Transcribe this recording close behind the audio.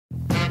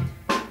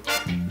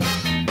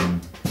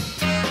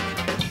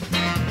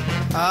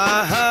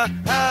I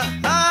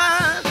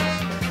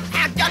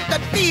got the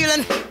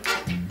feeling,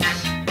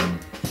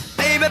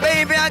 baby,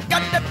 baby, I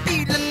got the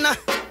feeling.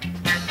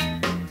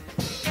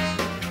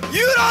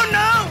 You don't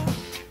know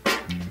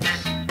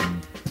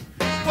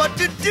what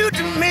to do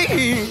to me.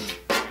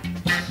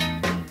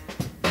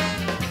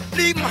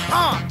 Leave my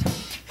heart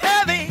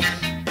heavy,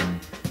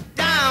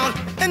 down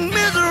in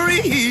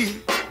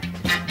misery.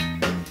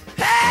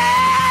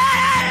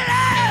 Hey,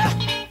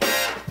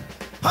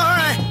 all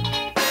right.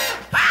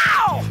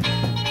 Ow!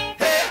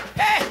 Hey,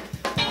 hey.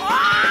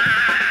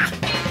 Ah!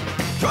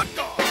 Good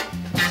dog.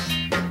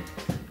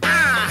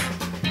 Ah,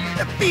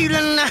 the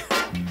feeling.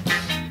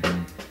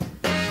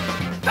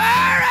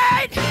 All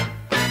right.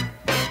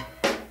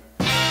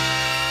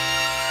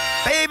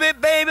 Baby,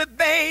 baby,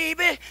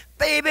 baby.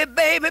 Baby,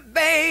 baby,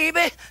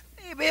 baby,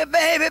 baby,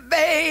 baby,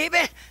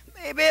 baby,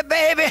 baby,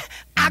 baby,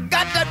 I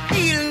got that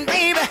feeling,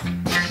 baby.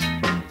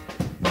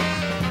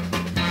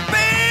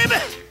 Baby,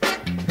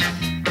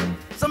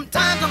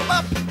 sometimes I'm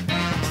up,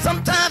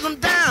 sometimes I'm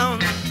down.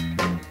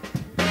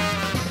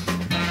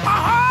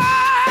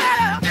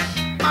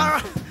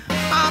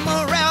 I'm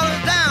a rattle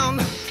down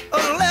a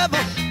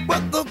level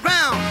with the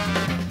ground.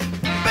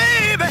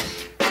 Baby,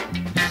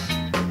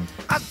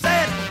 I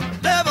said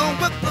level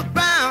with the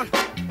ground.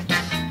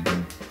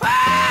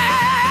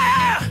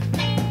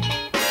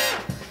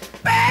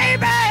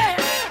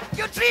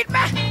 You treat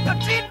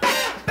me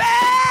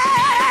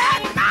bad.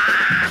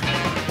 Nah.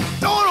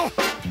 Don't,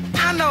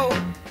 I know.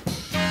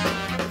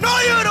 No,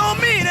 you don't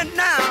mean it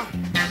now.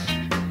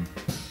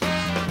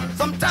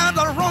 Sometimes I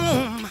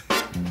roam,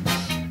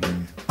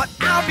 but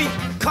I'll be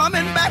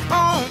coming back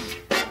home.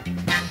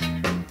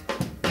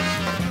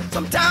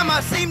 Sometimes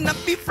I seem to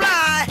be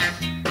fly.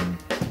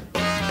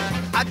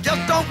 I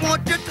just don't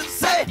want you to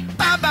say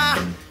bye-bye.